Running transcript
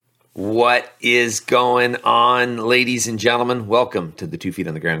What is going on, ladies and gentlemen? Welcome to the 2 Feet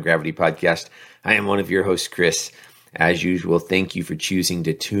on the Ground Gravity Podcast. I am one of your hosts, Chris. As usual, thank you for choosing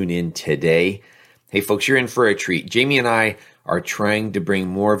to tune in today. Hey, folks, you're in for a treat. Jamie and I are trying to bring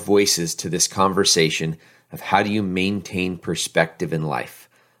more voices to this conversation of how do you maintain perspective in life.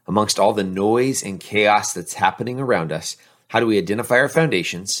 Amongst all the noise and chaos that's happening around us, how do we identify our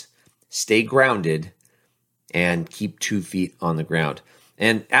foundations, stay grounded, and keep 2 feet on the ground?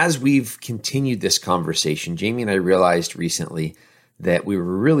 And as we've continued this conversation, Jamie and I realized recently that we were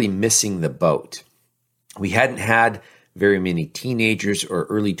really missing the boat. We hadn't had very many teenagers or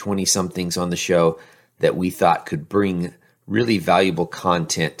early 20-somethings on the show that we thought could bring really valuable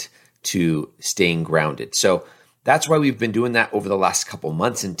content to staying grounded. So that's why we've been doing that over the last couple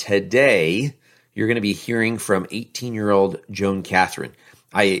months. And today, you're going to be hearing from 18-year-old Joan Kathren.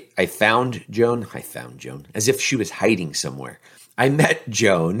 I found Joan, as if she was hiding somewhere. I met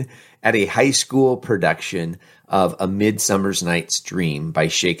Joan at a high school production of A Midsummer Night's Dream by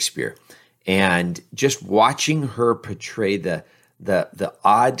Shakespeare. And just watching her portray the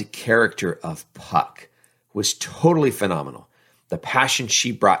odd character of Puck was totally phenomenal. The passion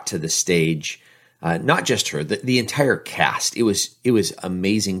she brought to the stage, not just her, the entire cast, it was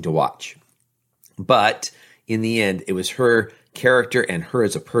amazing to watch. But in the end, it was her character and her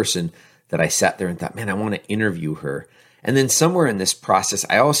as a person that I sat there and thought, man, I want to interview her. And then somewhere in this process,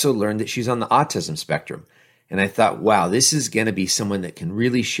 I also learned that she's on the autism spectrum. And I thought, wow, this is going to be someone that can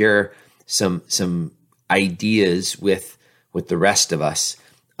really share some ideas with the rest of us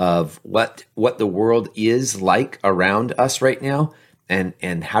of what the world is like around us right now,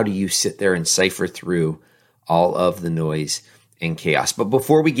 and how do you sit there and cipher through all of the noise and chaos. But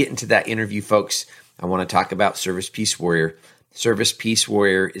before we get into that interview, folks, I want to talk about Service Peace Warrior. Service Peace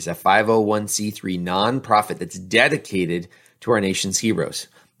Warrior is a 501c3 nonprofit that's dedicated to our nation's heroes.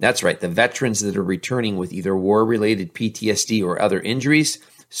 That's right, the veterans that are returning with either war-related PTSD or other injuries.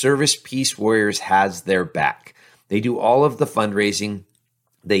 Service Peace Warriors has their back. They do all of the fundraising.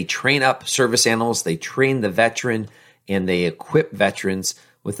 They train up service animals. They train the veteran, and they equip veterans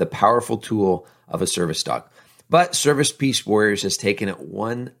with the powerful tool of a service dog. But Service Peace Warriors has taken it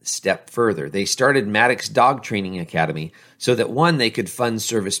one step further. They started Maddox Dog Training Academy so that, one, they could fund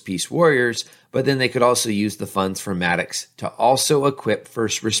Service Peace Warriors, but then they could also use the funds from Maddox to also equip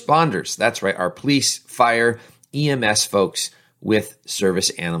first responders. That's right, our police, fire, EMS folks with service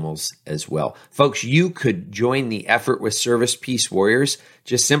animals as well. Folks, you could join the effort with Service Peace Warriors.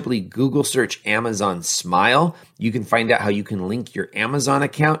 Just simply Google search Amazon Smile. You can find out how you can link your Amazon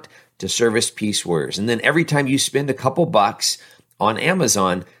account to Service Peace Warriors. And then every time you spend a couple bucks on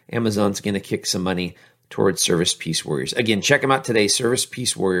Amazon, Amazon's going to kick some money towards Service Peace Warriors. Again, check them out today,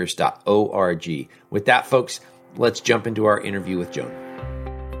 servicepeacewarriors.org. With that, folks, let's jump into our interview with Joan.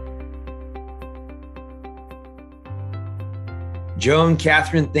 Joan,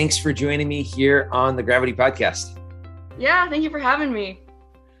 Kathren, thanks for joining me here on the Gravity Podcast. Yeah, thank you for having me.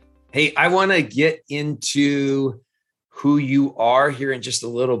 Hey, I want to get into who you are here in just a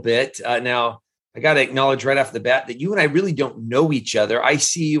little bit. Now, I got to acknowledge right off the bat that you and I really don't know each other. I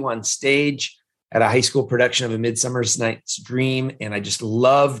see you on stage at a high school production of A Midsummer Night's Dream, and I just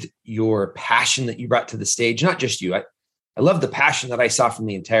loved your passion that you brought to the stage. Not just you. I love the passion that I saw from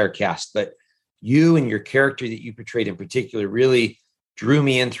the entire cast, but you and your character that you portrayed in particular really drew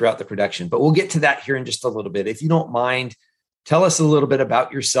me in throughout the production. But we'll get to that here in just a little bit. If you don't mind, tell us a little bit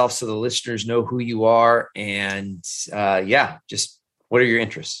about yourself so the listeners know who you are, and just what are your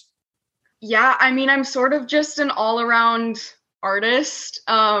interests? Yeah, I mean, I'm sort of just an all-around artist.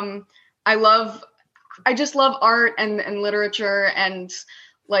 I just love art and literature and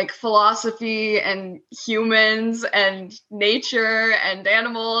like philosophy and humans and nature and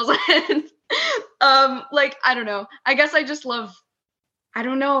animals and I don't know. I guess I just love, I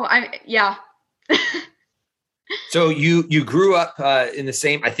don't know. Yeah. So you grew up in the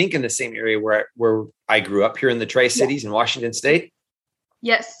same area where I grew up here in the Tri-Cities in Washington State.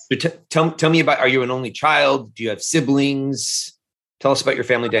 Yes. So tell me about, are you an only child? Do you have siblings? Tell us about your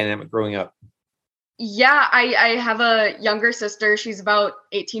family dynamic growing up. Yeah, I have a younger sister. She's about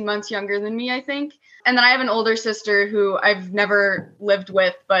 18 months younger than me, I think. And then I have an older sister who I've never lived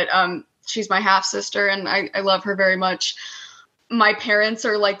with, but she's my half sister and I love her very much. My parents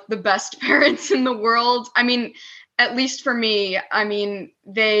are like the best parents in the world. I mean, at least for me, I mean,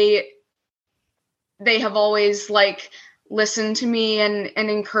 they have always like listened to me and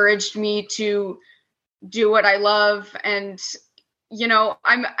encouraged me to do what I love. And, you know,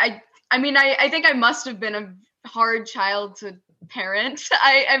 I think I must have been a hard child to parent.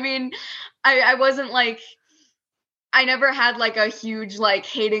 I mean, I wasn't like, I never had like a huge like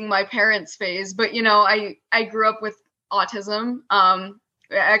hating my parents phase, but you know, I grew up with autism. I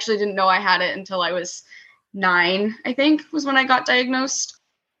actually didn't know I had it until I was 9, I think was when I got diagnosed.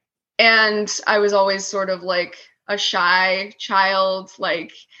 And I was always sort of like a shy child,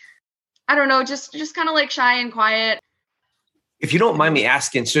 like I don't know, just kind of like shy and quiet. If you don't mind me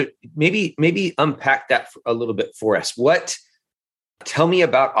asking, so maybe unpack that a little bit for us. Tell me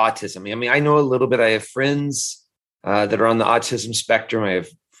about autism. I mean, I know a little bit. I have friends that are on the autism spectrum. I have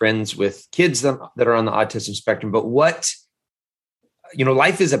friends with kids that are on the autism spectrum. But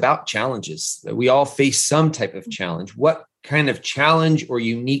life is about challenges. We all face some type of challenge. What kind of challenge or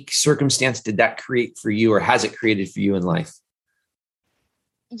unique circumstance did that create for you, or has it created for you in life?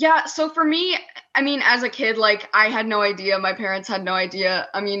 Yeah. So for me, I mean, as a kid, like I had no idea. My parents had no idea.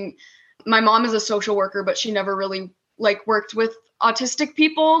 I mean, my mom is a social worker, but she never really like worked with autistic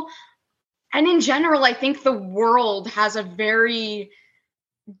people. And in general, I think the world has a very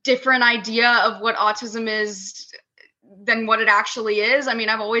different idea of what autism is than what it actually is. I mean,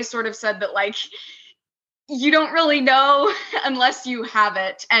 I've always sort of said that like you don't really know unless you have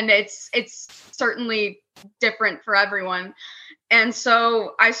it. And it's certainly different for everyone. And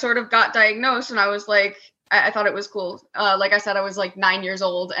so I sort of got diagnosed and I was like, I thought it was cool. Like I said, I was like 9 years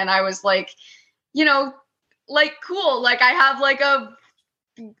old and I was like, like cool. Like I have like a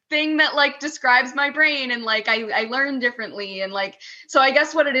thing that like describes my brain and like I learn differently. And like, so I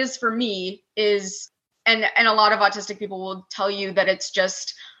guess what it is for me is, and a lot of autistic people will tell you that it's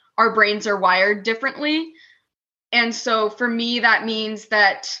just our brains are wired differently. And so for me, that means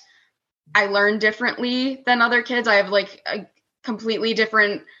that I learn differently than other kids. I have like a completely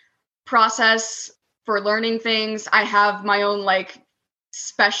different process for learning things. I have my own like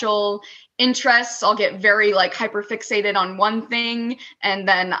special interests. I'll get very like hyper fixated on one thing and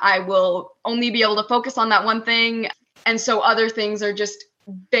then I will only be able to focus on that one thing. And so other things are just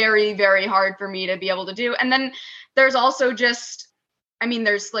very, very hard for me to be able to do. And then there's also just, I mean,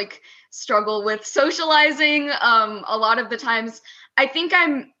 there's like struggle with socializing. A lot of the times I think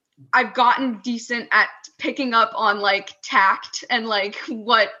I've gotten decent at picking up on like tact and like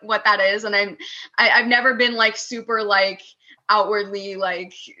what that is. And I've never been like super like outwardly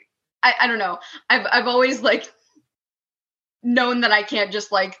like, I don't know. I've always like known that I can't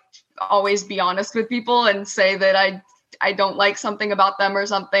just like always be honest with people and say that I don't like something about them or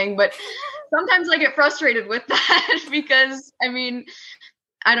something. But sometimes I get frustrated with that because I mean,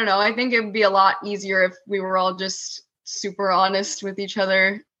 I don't know. I think it would be a lot easier if we were all just super honest with each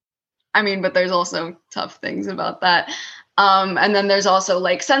other. I mean, but there's also tough things about that. And then there's also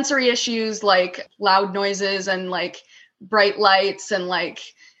like sensory issues, like loud noises and like bright lights. And like,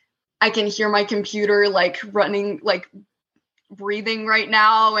 I can hear my computer like running, like breathing right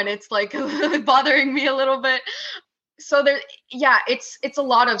now. And it's like bothering me a little bit. So it's a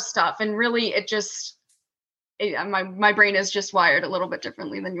lot of stuff. And really my brain is just wired a little bit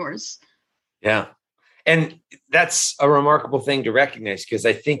differently than yours. Yeah. And that's a remarkable thing to recognize, because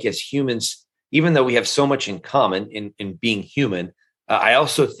I think as humans, even though we have so much in common in being human, I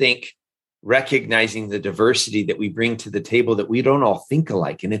also think recognizing the diversity that we bring to the table, that we don't all think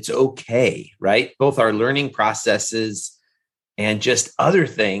alike, and it's okay, right? Both our learning processes and just other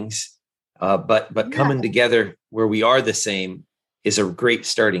things, but coming together where we are the same is a great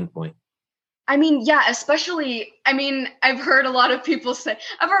starting point. I mean, yeah, especially, I mean, I've heard a lot of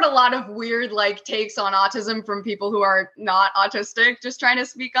weird like takes on autism from people who are not autistic, just trying to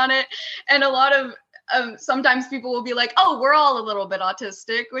speak on it. And a lot of, sometimes people will be like, oh, we're all a little bit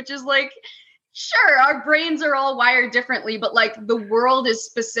autistic, which is like, sure, our brains are all wired differently, but like the world is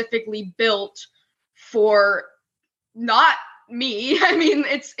specifically built for not me. I mean,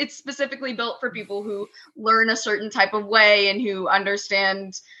 it's specifically built for people who learn a certain type of way and who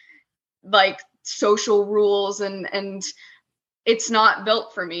understand like social rules, and it's not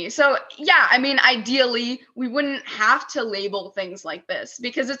built for me. So yeah, I mean, ideally we wouldn't have to label things like this,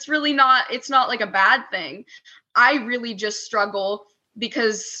 because it's not like a bad thing. I really just struggle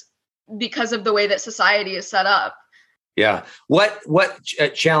because of the way that society is set up. Yeah. What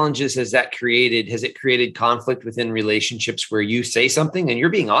challenges has that created? Has it created conflict within relationships where you say something and you're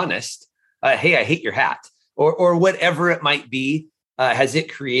being honest? Hey, I hate your hat, or whatever it might be. Has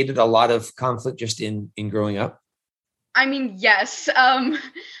it created a lot of conflict just in growing up? I mean, yes.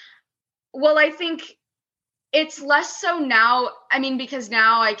 Well, I think it's less so now. I mean, because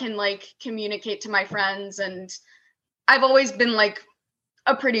now I can like communicate to my friends, and I've always been like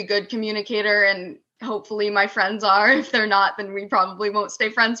a pretty good communicator, and hopefully my friends are. If they're not, then we probably won't stay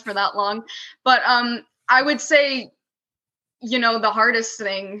friends for that long. But I would say, the hardest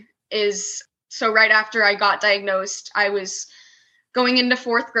thing is So right after I got diagnosed, I was going into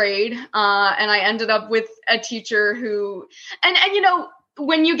fourth grade, and I ended up with a teacher who, and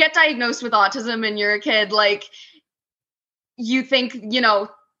when you get diagnosed with autism and you're a kid, like, you think,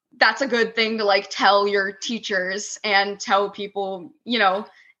 that's a good thing to like tell your teachers and tell people,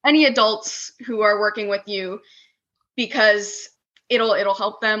 any adults who are working with you, because it'll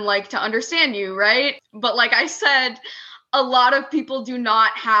help them like to understand you, right? But like I said, a lot of people do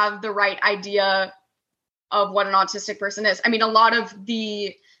not have the right idea of what an autistic person is. I mean, a lot of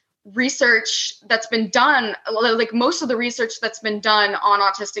the research that's been done, like most of the research that's been done on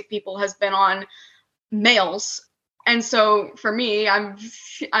autistic people has been on males. And so for me, I'm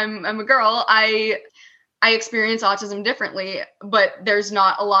a girl. I experience autism differently, but there's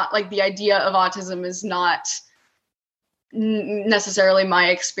not a lot, like the idea of autism is not necessarily my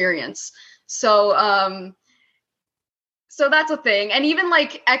experience. So so that's a thing. And even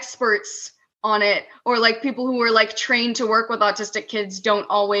like experts on it, or like people who are like trained to work with autistic kids, don't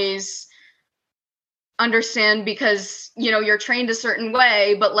always understand, because you're trained a certain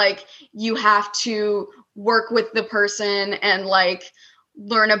way, but like you have to work with the person and like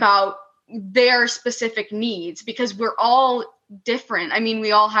learn about their specific needs, because we're all different. I mean,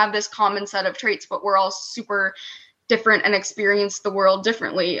 we all have this common set of traits, but we're all super different and experience the world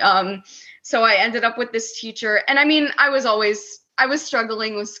differently. So I ended up with this teacher, and I mean, I was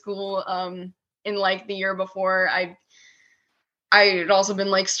struggling with school in like the year before. I had also been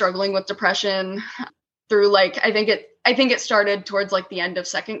like struggling with depression through like, I think it started towards like the end of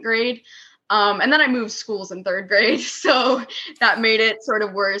second grade. And then I moved schools in third grade. So that made it sort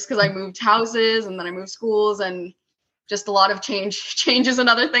of worse, because I moved houses and then I moved schools, and just a lot of change. Change is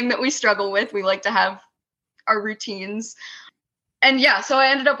another thing that we struggle with. We like to have our routines. And yeah, so I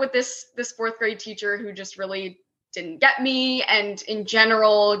ended up with this fourth grade teacher who just really didn't get me. And in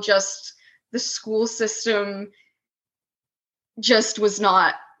general, just the school system just was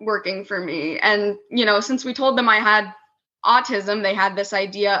not working for me. And, since we told them I had autism, they had this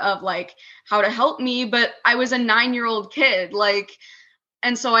idea of like how to help me, but I was a 9-year-old kid, like,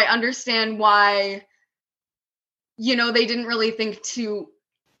 and so I understand why, they didn't really think to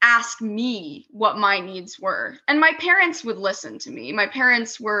ask me what my needs were. And my parents would listen to me. My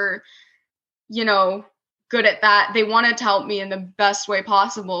parents were, good at that. They wanted to help me in the best way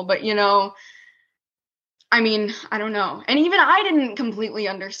possible, but I mean, I don't know. And even I didn't completely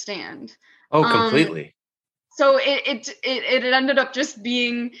understand. Oh, completely. So it ended up just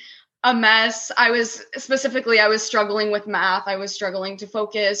being a mess. I was struggling with math. I was struggling to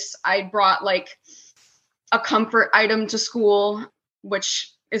focus. I brought like a comfort item to school, which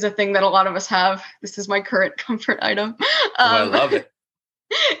is a thing that a lot of us have. This is my current comfort item. I love it.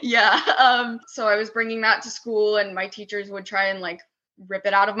 Yeah. So I was bringing that to school, and my teachers would try and like rip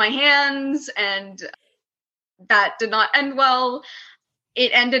it out of my hands, and that did not end well.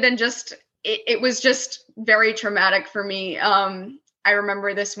 It ended in it was just very traumatic for me. I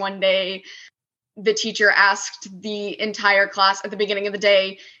remember this one day, the teacher asked the entire class at the beginning of the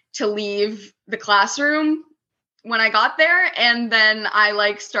day to leave the classroom when I got there. And then I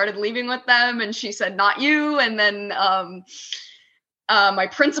like started leaving with them, and she said, "Not you." And then my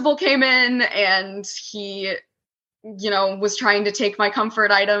principal came in, and he, was trying to take my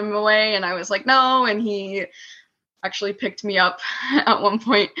comfort item away. And I was like, no. And he actually picked me up at one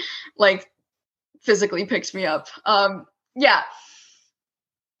point, like physically picked me up. Yeah.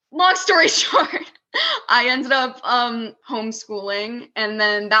 Long story short, I ended up homeschooling, and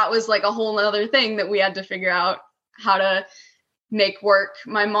then that was like a whole other thing that we had to figure out how to make work.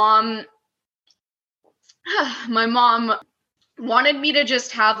 My mom wanted me to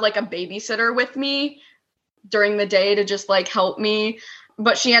just have like a babysitter with me during the day to just like help me,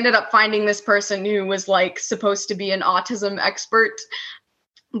 but she ended up finding this person who was like supposed to be an autism expert,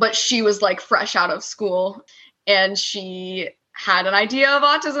 but she was like fresh out of school, and she had an idea of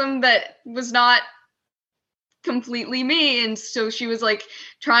autism that was not completely me. And so she was like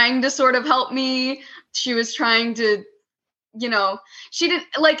trying to sort of help me. She was trying to, she didn't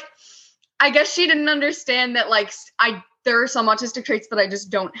like, I guess she didn't understand that like there are some autistic traits that I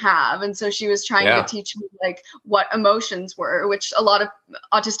just don't have. And so she was trying to teach me like what emotions were, which a lot of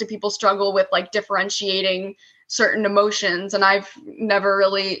autistic people struggle with, like differentiating certain emotions. And I've never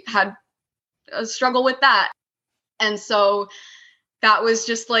really had a struggle with that. And so that was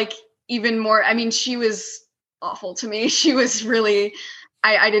just like even more, I mean, she was awful to me. She was really,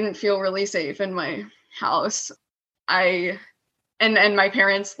 I didn't feel really safe in my house. And my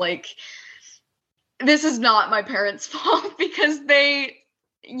parents, like, this is not my parents' fault, because they,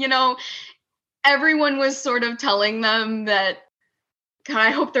 everyone was sort of telling them that God,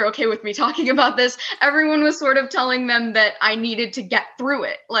 I hope they're okay with me talking about this. Everyone was sort of telling them that I needed to get through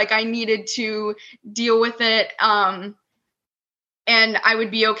it. Like I needed to deal with it. And I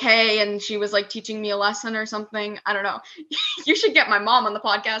would be okay. And she was like teaching me a lesson or something. I don't know. You should get my mom on the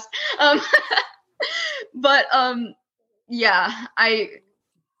podcast. But yeah,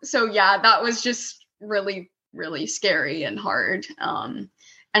 that was just really, really scary and hard.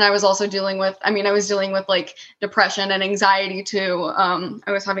 And I was also dealing with like depression and anxiety too.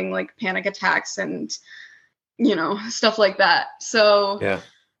 I was having like panic attacks and, stuff like that. So Yeah.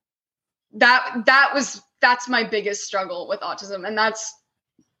 That's my biggest struggle with autism. And that's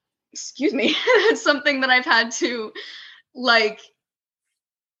something that I've had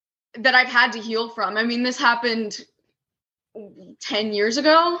to heal from. I mean, this happened 10 years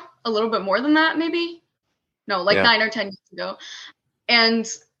ago, a little bit more than that, maybe. No, 9 or 10 years ago. And,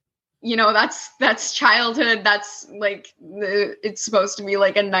 that's childhood. That's like, it's supposed to be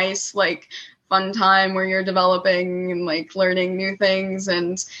like a nice, like fun time where you're developing and like learning new things.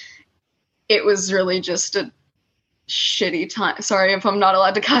 And it was really just a shitty time. Sorry if I'm not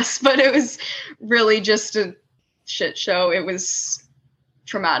allowed to cuss, but it was really just a shit show. It was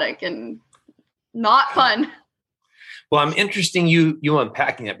traumatic and not fun. Well, I'm interesting you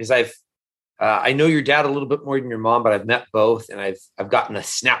unpacking that because I know your dad a little bit more than your mom, but I've met both and I've gotten a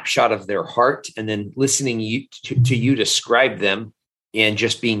snapshot of their heart, and then listening to you describe them and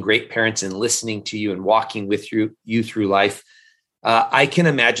just being great parents and listening to you and walking with you through life. I can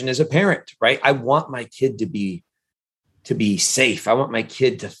imagine as a parent, right? I want my kid to be safe. I want my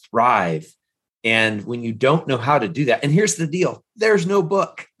kid to thrive. And when you don't know how to do that, and here's the deal, there's no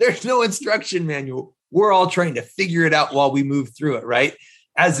book, there's no instruction manual. We're all trying to figure it out while we move through it, right?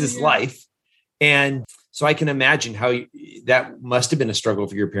 As is life. And so I can imagine how that must have been a struggle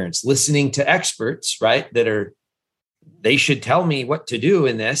for your parents, listening to experts, right? They should tell me what to do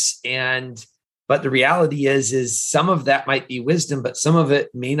in this. But the reality is some of that might be wisdom, but some of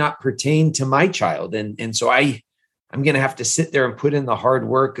it may not pertain to my child. And so I'm going to have to sit there and put in the hard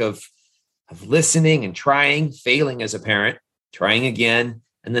work of listening and trying, failing as a parent, trying again,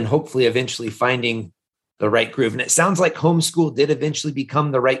 and then hopefully eventually finding the right groove. And it sounds like homeschool did eventually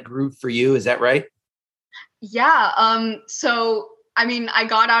become the right groove for you. Is that right? Yeah. So, I mean, I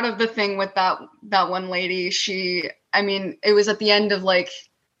got out of the thing with that one lady. It was at the end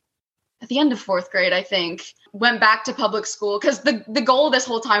of fourth grade, I think. Went back to public school because the goal this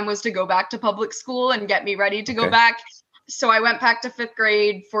whole time was to go back to public school and get me ready to go back. So I went back to fifth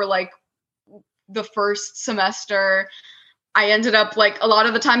grade for like the first semester. I ended up like a lot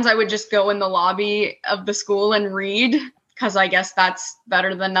of the times I would just go in the lobby of the school and read because I guess that's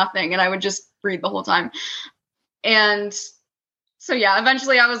better than nothing. And I would just read the whole time. And so, yeah,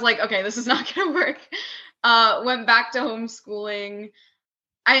 eventually I was like, okay, this is not going to work. Went back to homeschooling.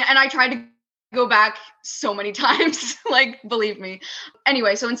 I tried to go back so many times, like, believe me.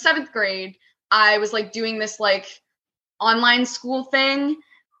 Anyway, so in seventh grade, I was like doing this like online school thing,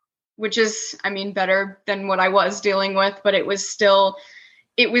 which is, better than what I was dealing with, but it was still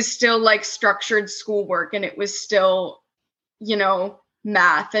like structured schoolwork, and it was still,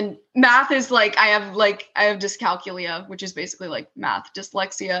 math. And math is like, I have dyscalculia, which is basically like math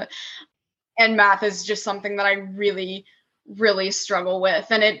dyslexia. And math is just something that I really, really struggle with.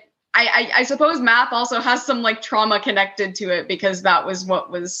 And I suppose math also has some like trauma connected to it because that was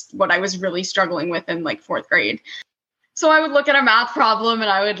what I was really struggling with in like fourth grade. So I would look at a math problem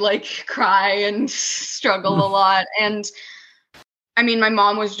and I would like cry and struggle a lot. And my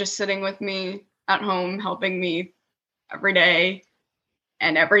mom was just sitting with me at home, helping me every day.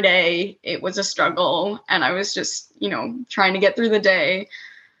 And every day it was a struggle. And I was just, trying to get through the day.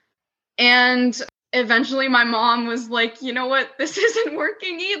 And eventually my mom was like, you know what, this isn't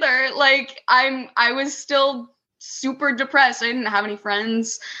working either. Like I was still super depressed. I didn't have any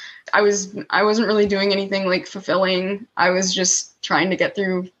friends. I wasn't really doing anything like fulfilling. I was just trying to get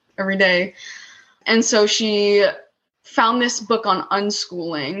through every day. And so she found this book on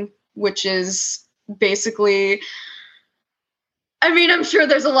unschooling, which is basically, I'm sure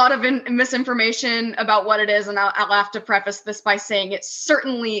there's a lot of misinformation about what it is, and I'll have to preface this by saying it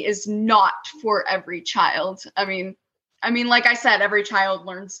certainly is not for every child. Like I said, every child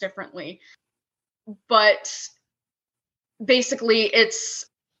learns differently. But basically, it's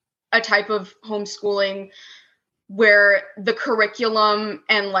a type of homeschooling where the curriculum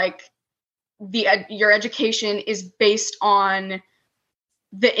and like your education is based on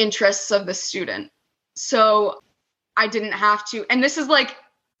the interests of the student. So I didn't have to, and this is like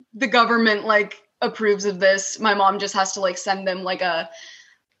the government like approves of this. My mom just has to like send them like a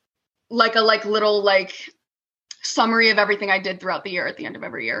little like summary of everything I did throughout the year at the end of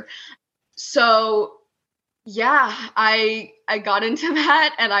every year. So yeah, I got into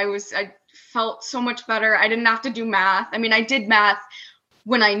that, and I felt so much better. I didn't have to do math. I mean, I did math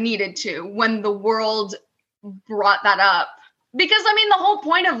when I needed to, when the world brought that up. Because I mean, the whole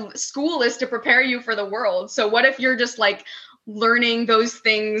point of school is to prepare you for the world. So what if you're just like learning those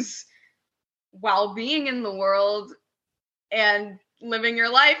things while being in the world and living your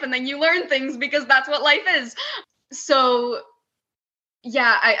life, and then you learn things because that's what life is. So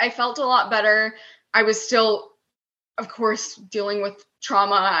yeah, I felt a lot better. I was still, of course, dealing with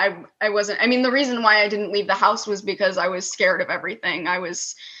trauma. I mean, the reason why I didn't leave the house was because I was scared of everything. I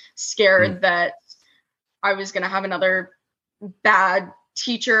was scared that I was going to have another bad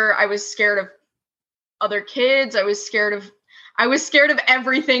teacher. I was scared of other kids. I was scared of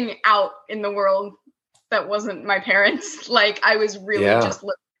everything out in the world that wasn't my parents. Like, I was really just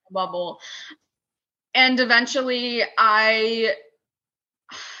living in a bubble. And eventually I'd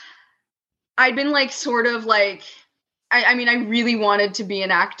been like, sort of like, I mean, I really wanted to be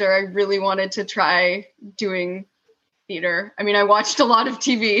an actor. I really wanted to try doing theater. I mean, I watched a lot of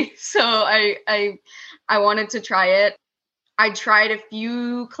TV, so I wanted to try it. I tried a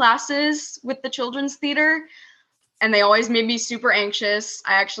few classes with the children's theater, and they always made me super anxious.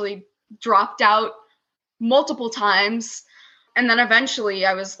 I actually dropped out multiple times. And then eventually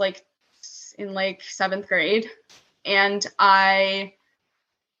I was like in like 7th grade, and I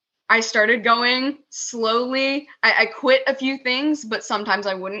started going slowly. I quit a few things, but sometimes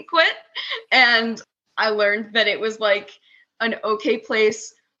I wouldn't quit. And I learned that it was like an okay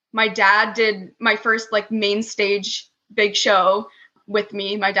place. My dad did my first like main stage big show with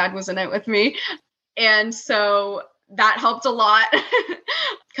me. My dad was in it with me. And so that helped a lot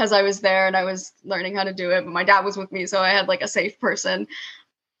because I was there and I was learning how to do it, but my dad was with me, so I had like a safe person.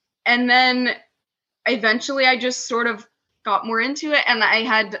 And then eventually I just sort of got more into it, and I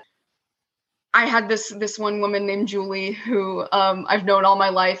had this one woman named Julie who I've known all my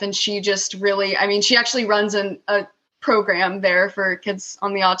life, and she just really, I mean, she actually runs a program there for kids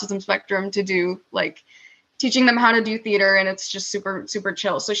on the autism spectrum to do like teaching them how to do theater, and it's just super, super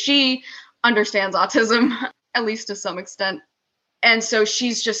chill. So she understands autism, at least to some extent. And so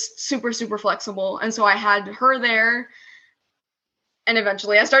she's just super, super flexible. And so I had her there, and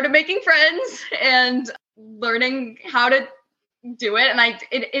eventually I started making friends and learning how to do it. And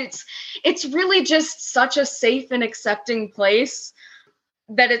it's really just such a safe and accepting place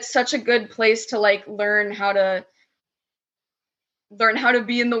that it's such a good place to like learn how to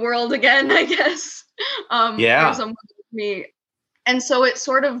be in the world again, I guess. For someone like me. And so it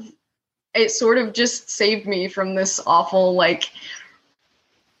sort of just saved me from this awful, like,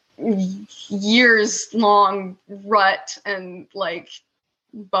 years long rut and like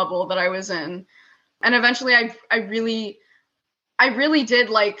bubble that I was in. And eventually I really did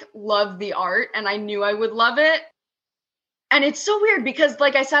like love the art, and I knew I would love it. And it's so weird because,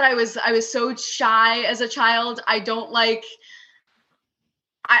 like I said, I was so shy as a child. I don't like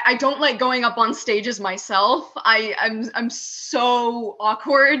going up on stages myself. I'm so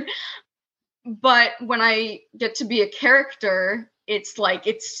awkward. But when I get to be a character, it's like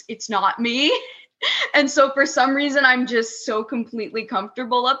it's not me. And so for some reason I'm just so completely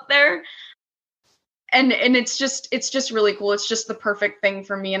comfortable up there. And it's just really cool. It's just the perfect thing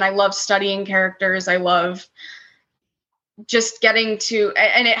for me. And I love studying characters. I love just getting to,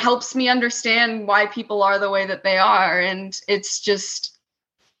 and it helps me understand why people are the way that they are. And it's just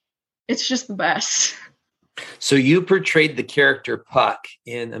the best. So you portrayed the character Puck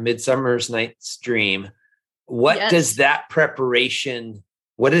in A Midsummer's Night's Dream. What does that preparation,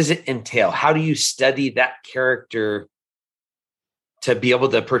 what does it entail? How do you study that character to be able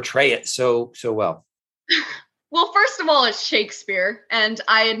to portray it so well? Well, first of all, it's Shakespeare. And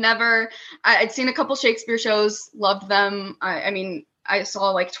I'd seen a couple Shakespeare shows, loved them. I mean, I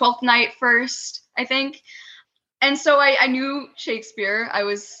saw like Twelfth Night first, I think. And so I knew Shakespeare. I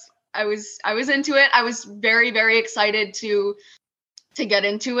was into it. I was very, very excited to get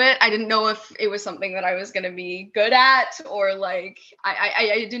into it. I didn't know if it was something that I was going to be good at, or like,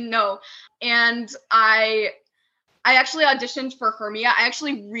 I didn't know. And I actually auditioned for Hermia. I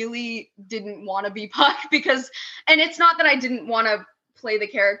actually really didn't want to be Puck because, and it's not that I didn't want to play the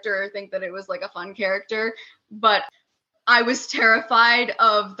character or think that it was like a fun character, but I was terrified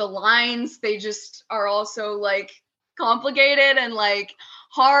of the lines. They just are also like complicated and like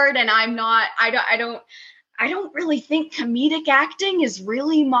hard. And I don't really think comedic acting is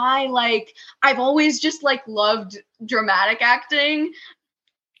really my, like, I've always just like loved dramatic acting,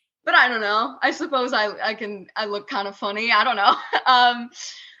 but I don't know. I suppose I look kind of funny. I don't know.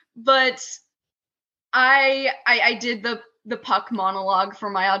 But I did the Puck monologue for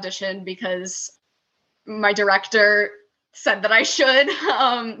my audition because my director said that I should.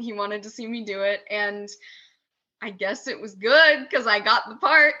 He wanted to see me do it, and I guess it was good because I got the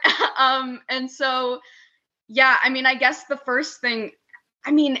part. And so, yeah, I mean, I guess the first thing,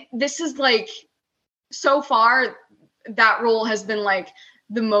 I mean, this is like, so far, that role has been like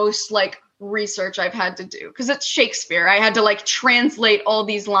the most like research I've had to do because it's Shakespeare. I had to like translate all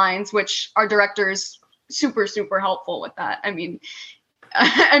these lines, which our director is super, super helpful with that. I mean,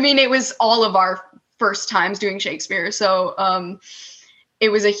 it was all of our first times doing Shakespeare. So, it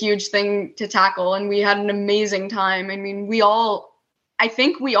was a huge thing to tackle, and we had an amazing time. I mean, I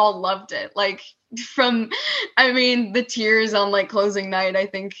think we all loved it. Like the tears on like closing night, I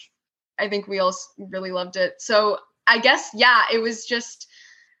think we all really loved it. So I guess, yeah, it was just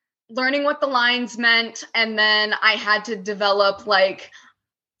learning what the lines meant. And then I had to develop like,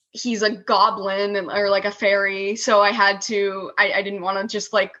 he's a goblin or like a fairy. So I didn't want to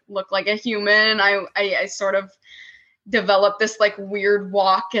just like look like a human. I sort of developed this like weird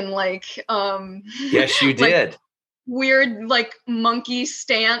walk and like yes, you did, like, weird like monkey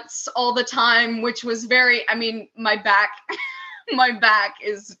stance all the time, which was very, I mean, my back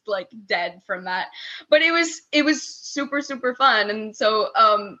is like dead from that, but it was super, super fun. And so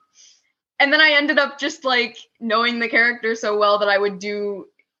and then I ended up just like knowing the character so well that I would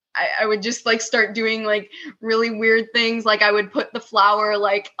just like start doing like really weird things. Like I would put the flower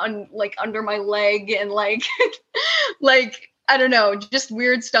like under my leg and like like I don't know, just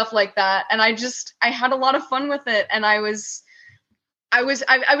weird stuff like that. And I had a lot of fun with it, and I was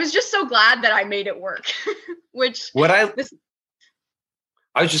just so glad that I made it work. I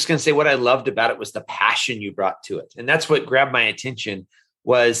was just going to say what I loved about it was the passion you brought to it, and that's what grabbed my attention.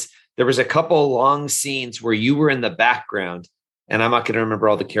 Was there was a couple long scenes where you were in the background. And I'm not going to remember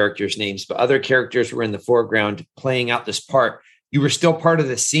all the characters' names, but other characters were in the foreground playing out this part. You were still part of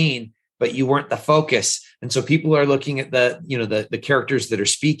the scene, but you weren't the focus. And so people are looking at the characters that are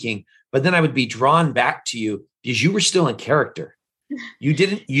speaking, but then I would be drawn back to you because you were still in character. You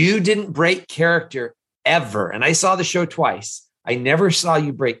didn't break character ever. And I saw the show twice. I never saw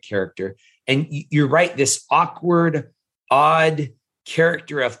you break character. And you're right. This awkward, odd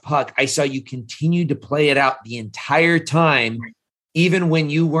character of Puck, I saw you continue to play it out the entire time, even when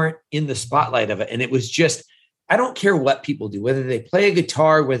you weren't in the spotlight of it. And it was just, I don't care what people do, whether they play a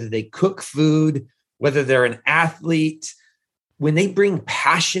guitar, whether they cook food, whether they're an athlete, when they bring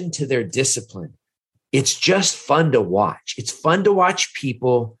passion to their discipline, it's just fun to watch. It's fun to watch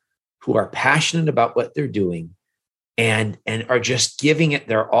people who are passionate about what they're doing and are just giving it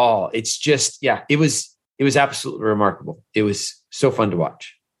their all. It's just, yeah, it was absolutely remarkable. It was so fun to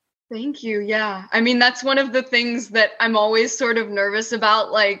watch. Thank you. Yeah. I mean, that's one of the things that I'm always sort of nervous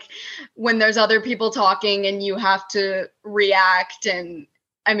about, like when there's other people talking and you have to react. And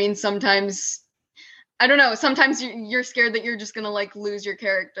I mean, sometimes, I don't know, sometimes you're scared that you're just going to like lose your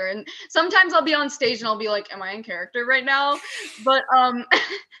character. And sometimes I'll be on stage and I'll be like, am I in character right now? But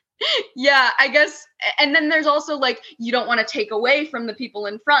yeah, I guess. And then there's also like, you don't want to take away from the people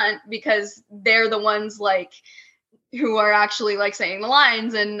in front because they're the ones like who are actually like saying the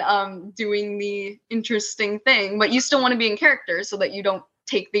lines and doing the interesting thing, but you still want to be in character so that you don't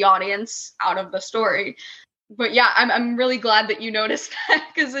take the audience out of the story. But yeah, I'm really glad that you noticed that,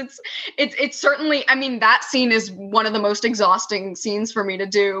 because it's certainly, I mean, that scene is one of the most exhausting scenes for me to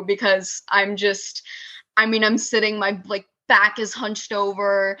do, because I'm sitting, my like back is hunched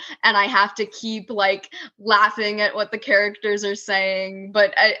over and I have to keep like laughing at what the characters are saying,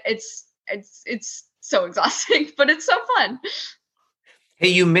 but it's so exhausting, but it's so fun. Hey,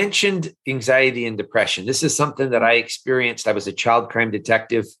 you mentioned anxiety and depression. This is something that I experienced. I was a child crime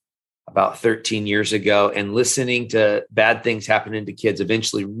detective about 13 years ago, and listening to bad things happening to kids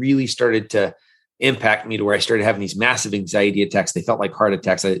eventually really started to impact me to where I started having these massive anxiety attacks. They felt like heart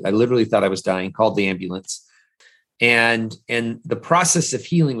attacks. I literally thought I was dying, called the ambulance. And the process of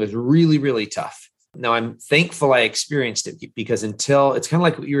healing was really, really tough. Now, I'm thankful I experienced it, because it's kind of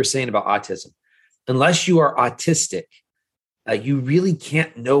like what you were saying about autism. Unless you are autistic, you really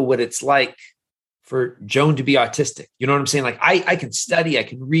can't know what it's like for Joan to be autistic. You know what I'm saying? Like I can study, I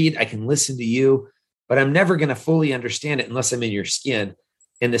can read, I can listen to you, but I'm never going to fully understand it unless I'm in your skin.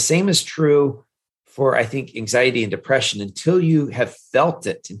 And the same is true for, I think, anxiety and depression. Until you have felt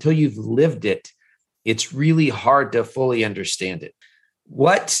it, until you've lived it, it's really hard to fully understand it.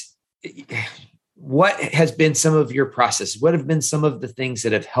 What has been some of your process? What have been some of the things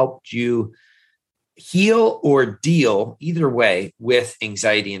that have helped you heal or deal, either way, with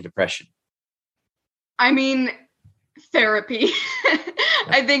anxiety and depression? I mean, Therapy.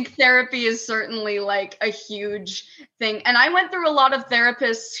 I think therapy is certainly like a huge thing. And I went through a lot of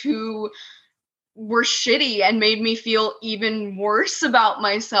therapists who were shitty and made me feel even worse about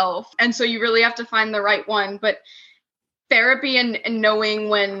myself. And so you really have to find the right one. But therapy and knowing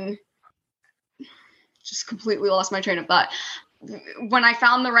when, just completely lost my train of thought. When I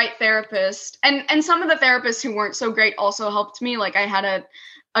found the right therapist, and some of the therapists who weren't so great also helped me. Like I had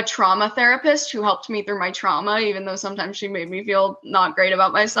a trauma therapist who helped me through my trauma, even though sometimes she made me feel not great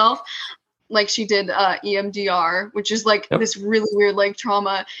about myself. Like she did EMDR, which is like this really weird like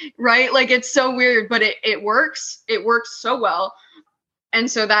trauma, right? Like it's so weird, but it works. It works so well.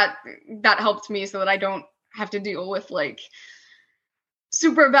 And so that helped me so that I don't have to deal with like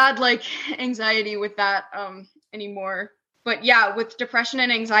super bad like anxiety with that anymore. But yeah, with depression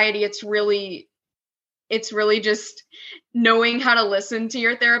and anxiety, it's really just knowing how to listen to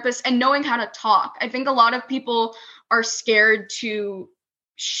your therapist and knowing how to talk. I think a lot of people are scared to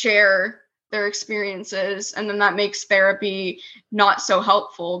share their experiences, and then that makes therapy not so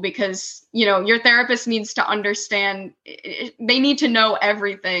helpful because, you know, your therapist needs to understand, they need to know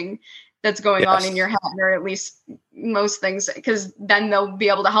everything that's going on in your head, or at least most things, because then they'll be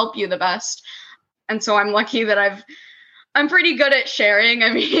able to help you the best. And so I'm lucky that I'm pretty good at sharing.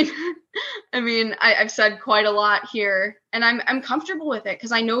 I mean, I've said quite a lot here, and I'm comfortable with it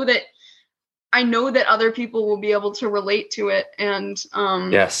because I know that other people will be able to relate to it. And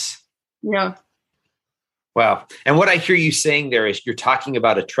yeah. Wow. And what I hear you saying there is you're talking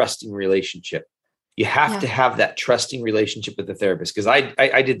about a trusting relationship. You have to have that trusting relationship with the therapist. Because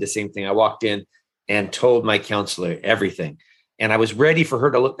I did the same thing. I walked in and told my counselor everything, and I was ready for her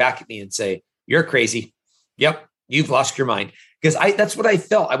to look back at me and say, "You're crazy. Yep. You've lost your mind." Because that's what I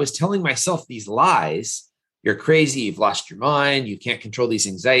felt. I was telling myself these lies. You're crazy. You've lost your mind. You can't control these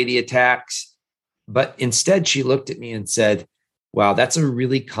anxiety attacks. But instead, she looked at me and said, "Wow, that's a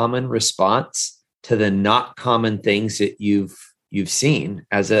really common response to the not common things that you've seen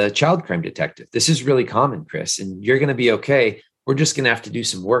as a child crime detective. This is really common, Chris, and you're going to be okay. We're just going to have to do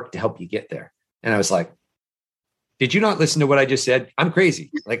some work to help you get there." And I was like, "Did you not listen to what I just said? I'm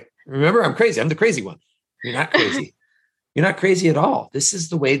crazy. Like, remember, I'm crazy. I'm the crazy one. You're not crazy. You're not crazy at all. This is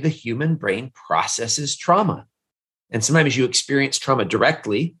the way the human brain processes trauma. And sometimes you experience trauma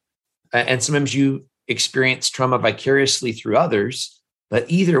directly, and sometimes you experience trauma vicariously through others. But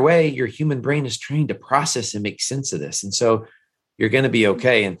either way, your human brain is trying to process and make sense of this. And so you're going to be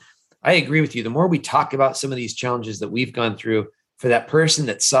okay." And I agree with you. The more we talk about some of these challenges that we've gone through, for that person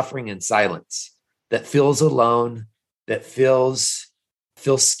that's suffering in silence, that feels alone, that feels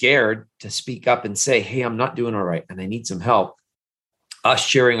scared to speak up and say, "Hey, I'm not doing all right and I need some help," us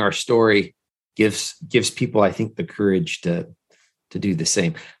sharing our story gives people, I think, the courage to do the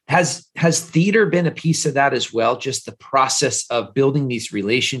same. Has theater been a piece of that as well? Just the process of building these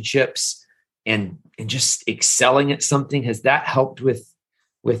relationships and just excelling at something. Has that helped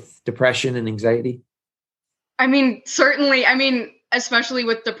with depression and anxiety? I mean, certainly. I mean, especially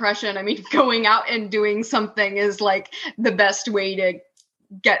with depression, I mean, going out and doing something is like the best way to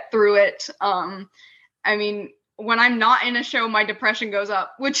get through it. I mean, when I'm not in a show, my depression goes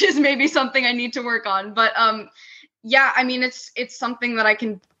up, which is maybe something I need to work on. But yeah, I mean, it's something that I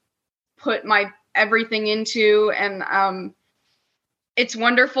can put my everything into, and it's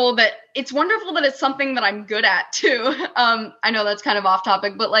wonderful that it's something that I'm good at too. I know that's kind of off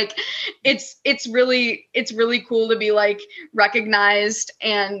topic, but like, it's really cool to be like recognized,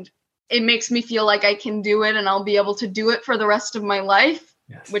 and it makes me feel like I can do it, and I'll be able to do it for the rest of my life,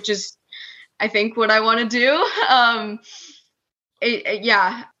 which is, I think, what I want to do.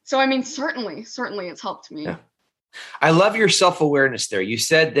 Yeah. So, I mean, certainly it's helped me. Yeah. I love your self-awareness there. You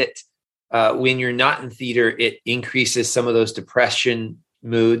said that when you're not in theater, it increases some of those depression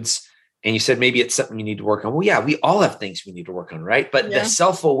moods. And you said maybe it's something you need to work on. Well, yeah, we all have things we need to work on, right? But the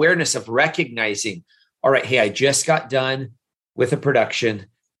self-awareness of recognizing, all right, hey, I just got done with a production.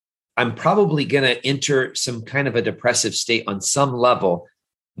 I'm probably going to enter some kind of a depressive state on some level.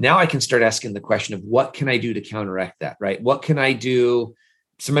 Now I can start asking the question of what can I do to counteract that, right? What can I do?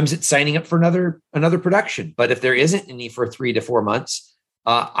 Sometimes it's signing up for another production. But if there isn't any for 3 to 4 months,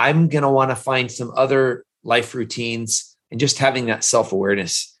 I'm going to want to find some other life routines, and just having that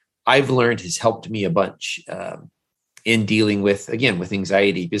self-awareness I've learned has helped me a bunch in dealing with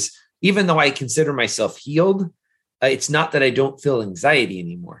anxiety, because even though I consider myself healed, it's not that I don't feel anxiety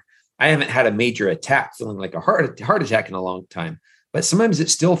anymore. I haven't had a major attack feeling like a heart attack in a long time, but sometimes it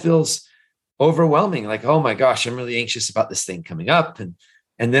still feels overwhelming. Like, oh my gosh, I'm really anxious about this thing coming up.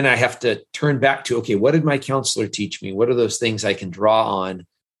 And then I have to turn back to, okay, what did my counselor teach me? What are those things I can draw on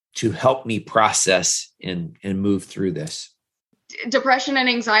help me process and move through this? Depression and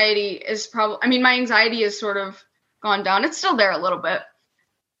anxiety is probably, I mean, my anxiety is sort of gone down. It's still there a little bit.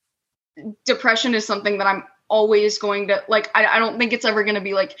 Depression is something that I'm always going to, like, I don't think it's ever going to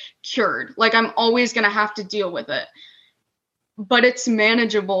be like cured. Like, I'm always going to have to deal with it, but it's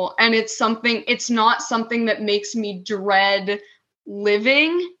manageable. And it's not something that makes me dread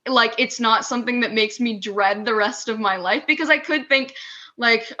living. Like, it's not something that makes me dread the rest of my life, because I could think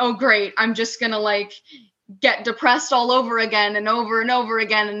like, oh great, I'm just going to like get depressed all over again and over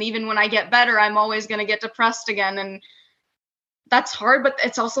again. And even when I get better, I'm always going to get depressed again. And that's hard, but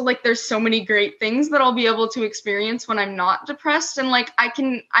it's also like, there's so many great things that I'll be able to experience when I'm not depressed. And like, I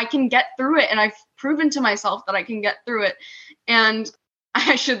can get through it. And I've proven to myself that I can get through it. And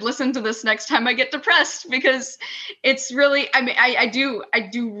I should listen to this next time I get depressed, because it's really, I mean, I do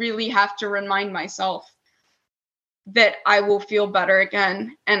really have to remind myself that I will feel better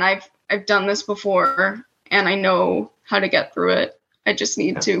again. And I've done this before, and I know how to get through it. I just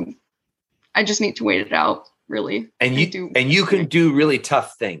need to wait it out, really. And you can do really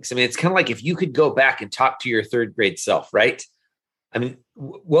tough things. I mean, it's kind of like if you could go back and talk to your third grade self, right? I mean,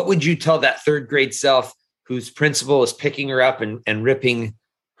 what would you tell that third grade self whose principal is picking her up and ripping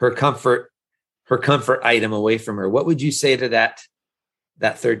her comfort item away from her? What would you say to that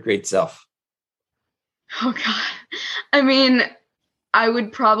third grade self? Oh God. I mean, I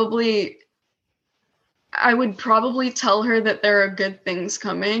would probably tell her that there are good things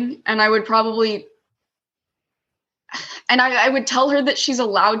coming, and I would tell her that she's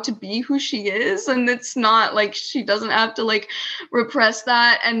allowed to be who she is, and it's not like she doesn't have to like repress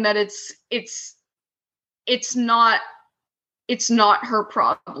that, and that it's not her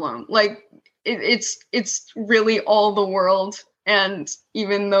problem. Like it's really all the world, and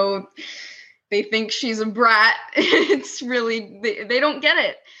even though they think she's a brat, it's really, they don't get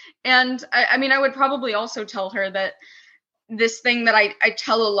it. And I mean, I would probably also tell her that this thing that I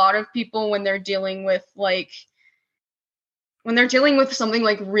tell a lot of people when they're dealing with something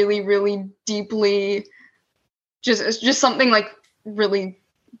like really, really deeply, just something like really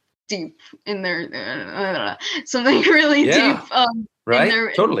deep in their, something really deep, right? In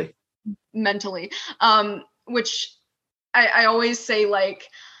their, totally, mentally, which I always say, like,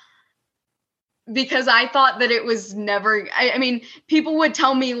 because I thought that it was never, I mean, people would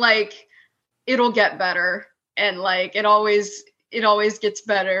tell me like, it'll get better. And like, it always gets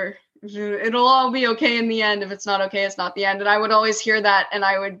better. It'll all be okay in the end. If it's not okay, it's not the end. And I would always hear that. And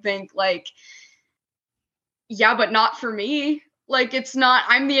I would think like, yeah, but not for me. Like, it's not,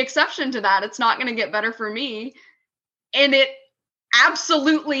 I'm the exception to that. It's not going to get better for me. And it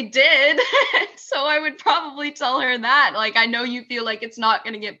absolutely did. So I would probably tell her that, like, I know you feel like it's not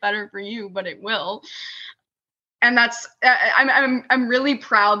going to get better for you, but it will. And that's, I'm really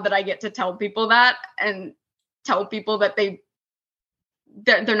proud that I get to tell people that, and tell people that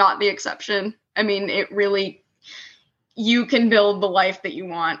they're not the exception. I mean, it really, you can build the life that you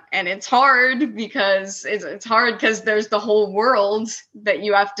want, and it's hard because there's the whole world that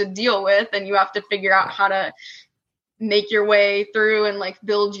you have to deal with, and you have to figure out how to make your way through and like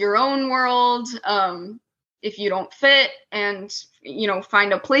build your own world. If you don't fit, and, you know,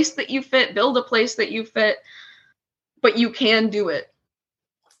 find a place that you fit, build a place that you fit, but you can do it.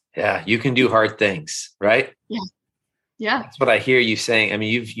 Yeah. You can do hard things, right? Yeah. Yeah. That's what I hear you saying. I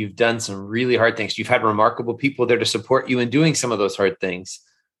mean, you've done some really hard things. You've had remarkable people there to support you in doing some of those hard things.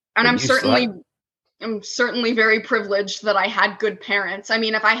 And I'm certainly very privileged that I had good parents. I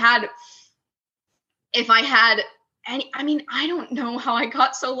mean, if I had any, I mean, I don't know how I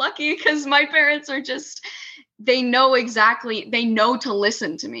got so lucky, because my parents are just, they know to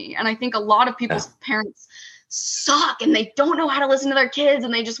listen to me. And I think a lot of people's parents suck, and they don't know how to listen to their kids,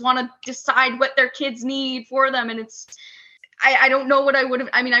 and they just want to decide what their kids need for them. And it's, I don't know what I would have,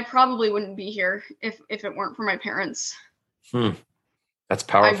 I mean, I probably wouldn't be here if it weren't for my parents. That's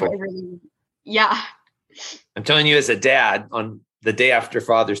powerful. Yeah. I'm telling you, as a dad, on the day after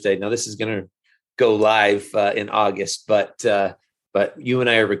Father's Day, now this is going to go live in August, but you and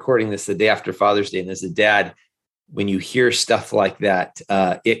I are recording this the day after Father's Day. And as a dad, when you hear stuff like that,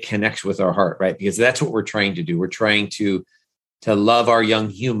 it connects with our heart, right? Because that's what we're trying to do. We're trying to love our young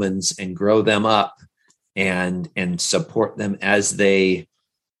humans and grow them up and support them as they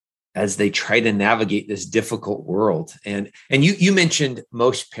try to navigate this difficult world. And you mentioned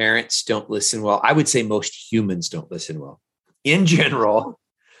most parents don't listen well. I would say most humans don't listen well. In general,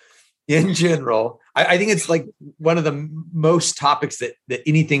 I think it's like one of the most topics that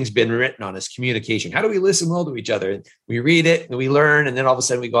anything's been written on is communication. How do we listen well to each other? We read it and we learn, and then all of a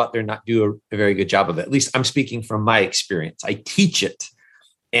sudden we go out there and not do a very good job of it. At least I'm speaking from my experience. I teach it,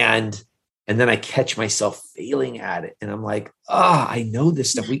 And then I catch myself failing at it. And I'm like, I know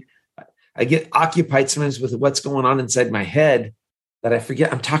this stuff. I get occupied sometimes with what's going on inside my head that I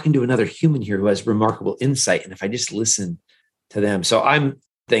forget I'm talking to another human here who has remarkable insight. And if I just listen to them. So I'm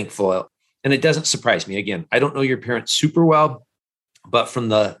thankful. And it doesn't surprise me. Again, I don't know your parents super well, but from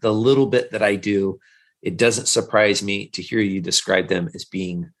the little bit that I do, it doesn't surprise me to hear you describe them as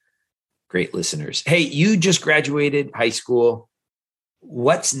being great listeners. Hey, you just graduated high school.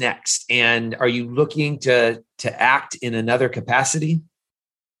 What's next? And are you looking to act in another capacity?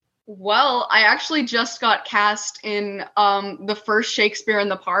 Well, I actually just got cast in the first Shakespeare in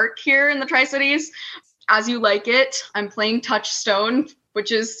the Park here in the Tri-Cities. As You Like It, I'm playing Touchstone,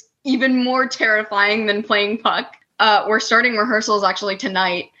 which is even more terrifying than playing Puck. We're starting rehearsals actually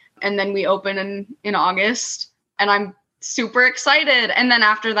tonight, and then we open in August, and I'm super excited. And then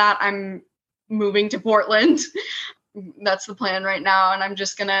after that, I'm moving to Portland. That's the plan right now, and I'm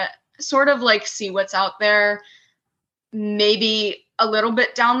just going to sort of like see what's out there. Maybe a little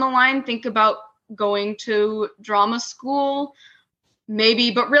bit down the line, think about going to drama school,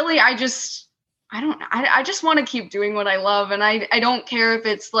 maybe, but really I just want to keep doing what I love. And I don't care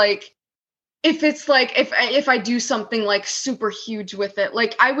if I do something like super huge with it.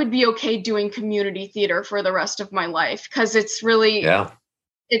 Like I would be okay doing community theater for the rest of my life. Cause it's really,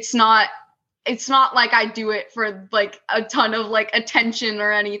 it's not like I do it for like a ton of like attention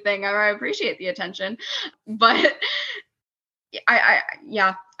or anything. I appreciate the attention, but I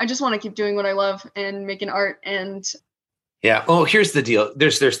just want to keep doing what I love and making art. And yeah. Oh, here's the deal.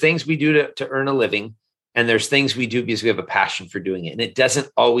 There's things we do to earn a living, and there's things we do because we have a passion for doing it. And it doesn't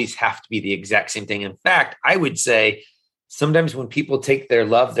always have to be the exact same thing. In fact, I would say sometimes when people take their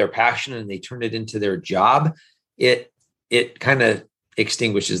love, their passion, and they turn it into their job, it kind of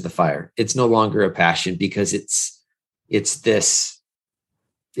extinguishes the fire. It's no longer a passion because it's this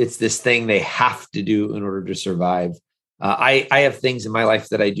thing they have to do in order to survive. I have things in my life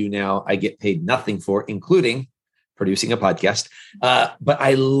that I do now I get paid nothing for, including producing a podcast. But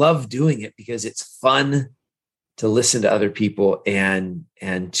I love doing it because it's fun to listen to other people and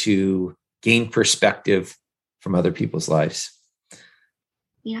to gain perspective from other people's lives.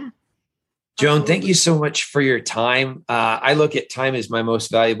 Yeah. Joan, thank you so much for your time. I look at time as my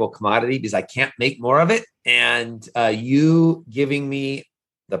most valuable commodity because I can't make more of it. And you giving me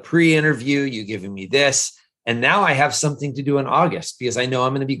the pre-interview, you giving me this, and now I have something to do in August because I know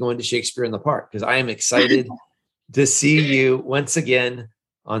I'm going to be going to Shakespeare in the Park because I am excited to see you once again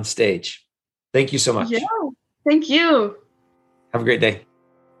on stage. Thank you so much. Yeah, thank you. Have a great day.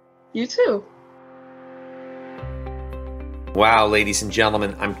 You too. Wow, ladies and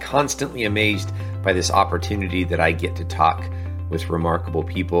gentlemen, I'm constantly amazed by this opportunity that I get to talk with remarkable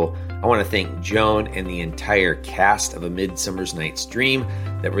people. I want to thank Joan and the entire cast of A Midsummer's Night's Dream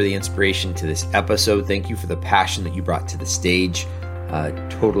that were the inspiration to this episode. Thank you for the passion that you brought to the stage.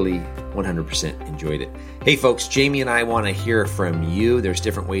 Totally 100% enjoyed it. Hey folks, Jamie and I want to hear from you. There's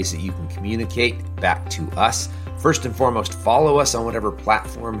different ways that you can communicate back to us. First and foremost, follow us on whatever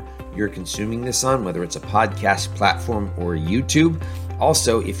platform you're consuming this on, whether it's a podcast platform or YouTube.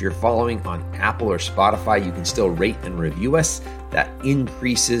 Also, if you're following on Apple or Spotify, you can still rate and review us. That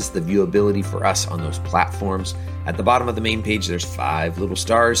increases the viewability for us on those platforms. At the bottom of the main page, there's 5 little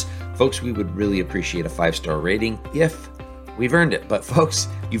stars. Folks, we would really appreciate a 5-star rating if we've earned it. But folks,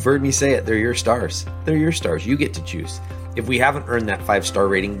 you've heard me say it. They're your stars. They're your stars. You get to choose. If we haven't earned that 5-star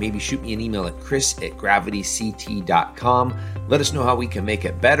rating, maybe shoot me an email at chris@gravityct.com. Let us know how we can make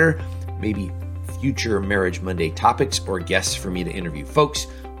it better. Maybe future Marriage Monday topics or guests for me to interview. Folks,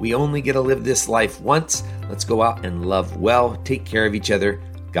 we only get to live this life once. Let's go out and love well. Take care of each other.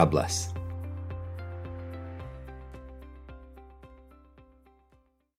 God bless.